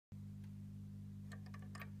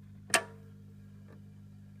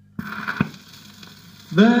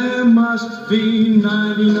There must be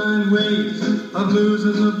 99 ways of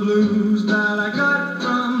losing the blues that I got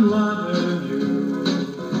from loving you.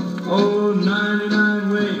 Oh, 99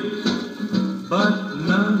 ways, but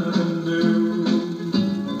none of them do.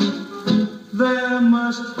 There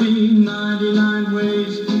must be 99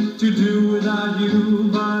 ways to do without you,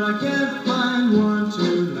 but I can't find one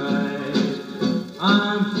tonight.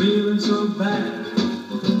 I'm feeling so bad,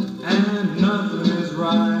 and nothing is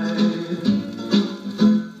right.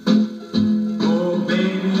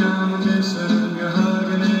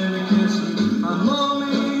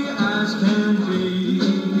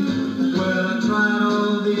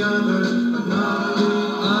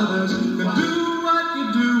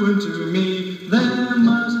 To me, there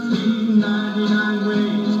must be 99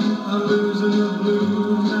 ways of losing the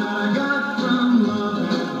blues that I got from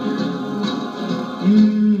loving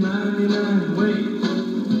you. 99 ways,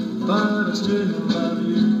 but I still love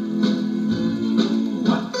you.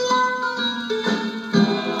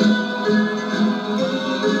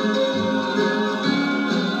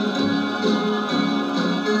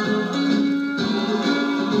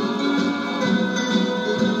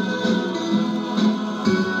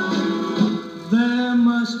 There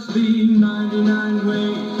must be 99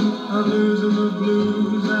 ways of losing the blues.